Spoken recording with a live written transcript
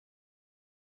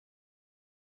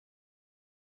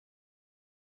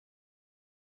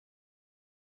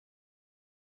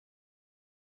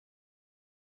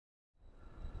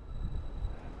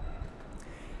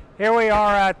Here we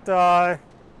are at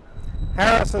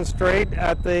Harrison Street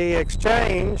at the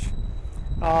Exchange,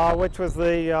 which was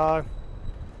the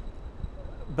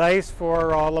base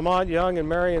for Lamont Young and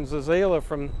Marian Zazeela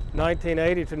from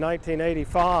 1980 to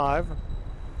 1985,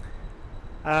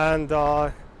 and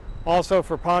also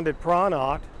for Pandit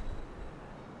Pranat.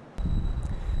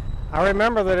 I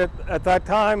remember that at that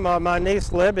time my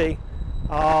niece Libby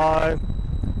was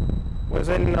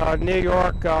in New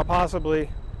York, possibly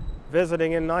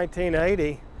visiting in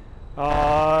 1980.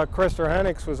 Christopher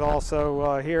Henniks was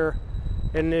also here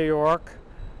in New York.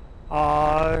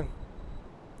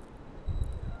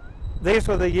 These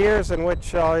were the years in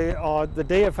which the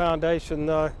Dia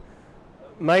Foundation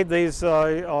made these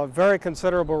very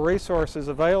considerable resources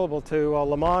available to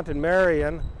Lamont and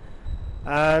Marian,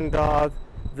 and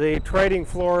the trading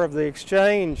floor of the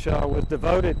Exchange was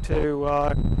devoted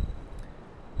to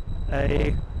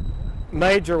a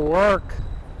major work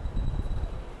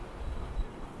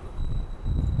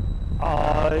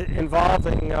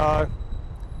involving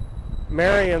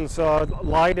Marian's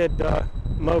lighted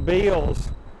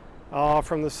mobiles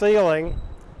from the ceiling,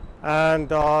 and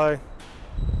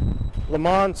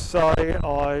Lamont's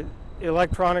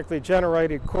electronically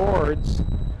generated cords.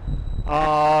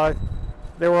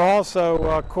 There were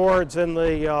also cords in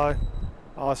the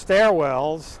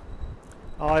stairwells,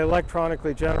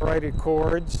 electronically generated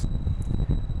cords.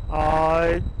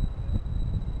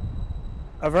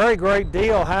 A very great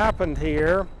deal happened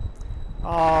here.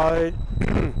 I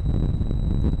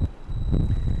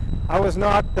was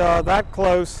not that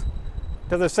close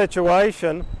to the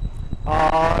situation,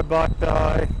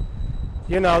 but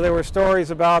you know, there were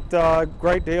stories about a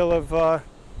great deal of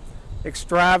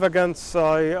extravagance,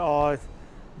 the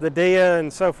Dia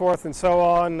and so forth and so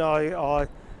on.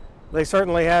 They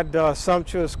certainly had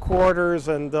sumptuous quarters,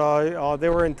 and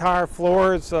there were entire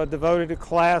floors devoted to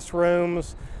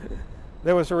classrooms.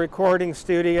 There was a recording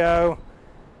studio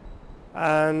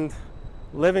and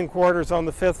living quarters on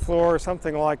the 5th floor,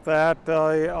 something like that.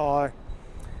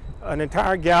 An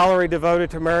entire gallery devoted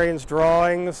to Marian's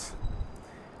drawings.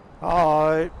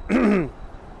 Pranat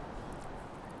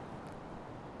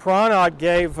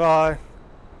gave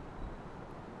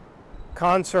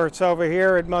concerts over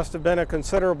here. It must have been a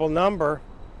considerable number.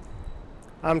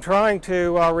 I'm trying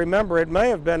to remember. It may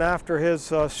have been after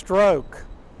his stroke.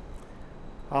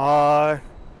 But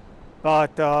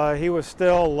he was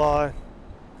still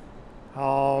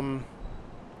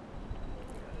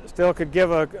still could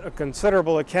give a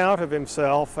considerable account of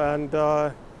himself, and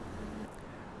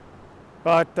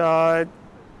but I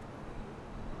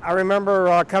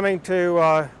remember coming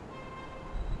to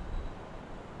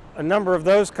a number of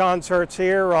those concerts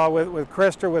here with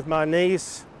Krista, with my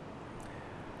niece,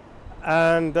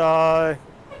 and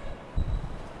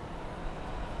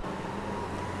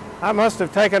I must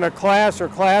have taken a class or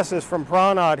classes from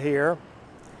Pranat here.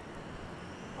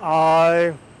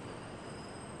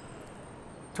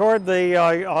 Toward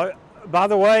the, by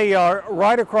the way,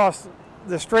 right across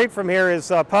the street from here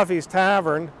is Puffy's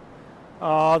Tavern,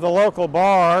 the local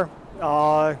bar,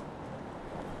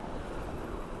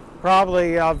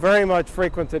 probably very much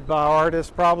frequented by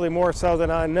artists, probably more so than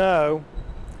I know.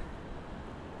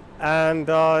 And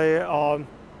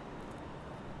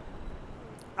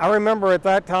I remember at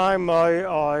that time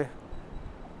I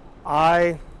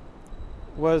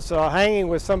was hanging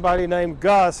with somebody named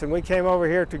Gus, and we came over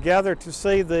here together to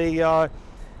see the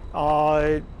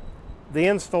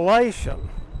installation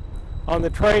on the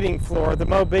trading floor, the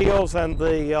mobiles and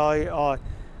the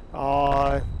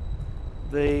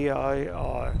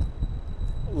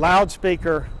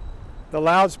loudspeaker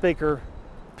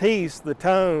piece, the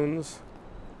tones,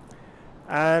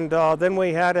 and then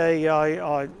we had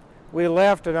we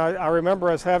left, and I remember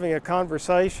us having a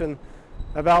conversation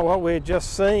about what we had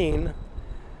just seen.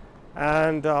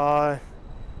 And,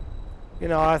 you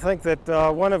know, I think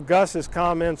that one of Gus's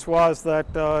comments was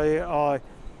that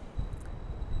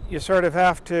you sort of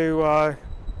have to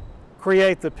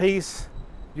create the piece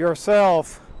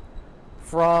yourself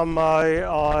from,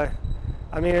 I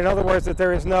mean, in other words, that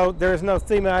there is no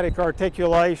thematic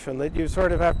articulation, that you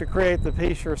sort of have to create the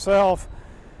piece yourself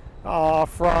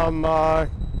from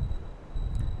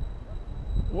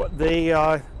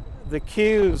the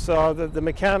cues, the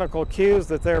mechanical cues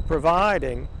that they're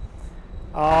providing.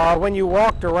 When you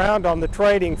walked around on the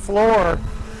trading floor,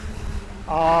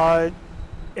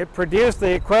 it produced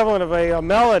the equivalent of a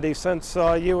melody, since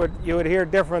you would hear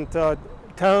different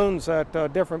tones at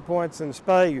different points in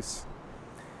space.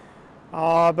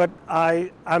 But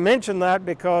I mention that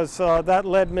because that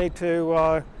led me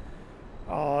to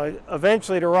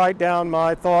eventually to write down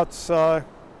my thoughts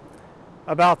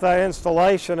about that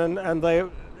installation, and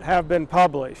have been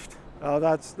published.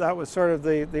 That was sort of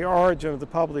the origin of the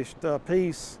published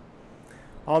piece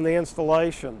on the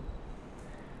installation.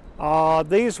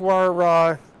 These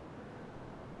were,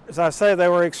 as I say, they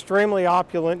were extremely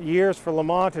opulent years for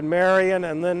Lamont and Marian,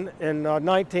 and then in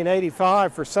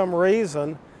 1985, for some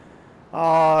reason,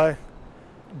 DIA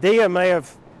may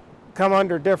have come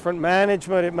under different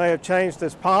management, it may have changed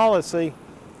its policy,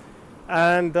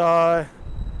 and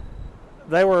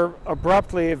they were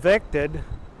abruptly evicted.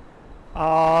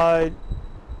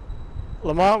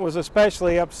 Lamont was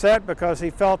especially upset because he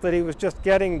felt that he was just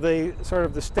getting the sort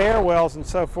of the stairwells and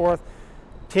so forth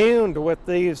tuned with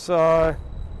these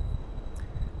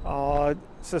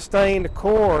sustained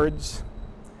chords.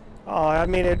 I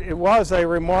mean, it was a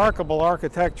remarkable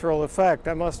architectural effect,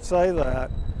 I must say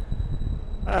that.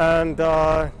 And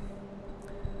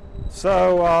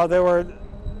so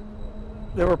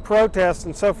there were protests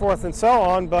and so forth and so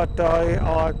on, but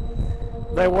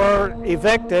they were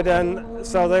evicted, and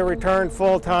so they returned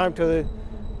full-time to the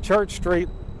Church Street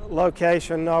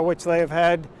location, which they have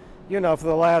had, you know, for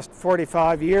the last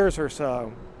 45 years or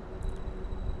so.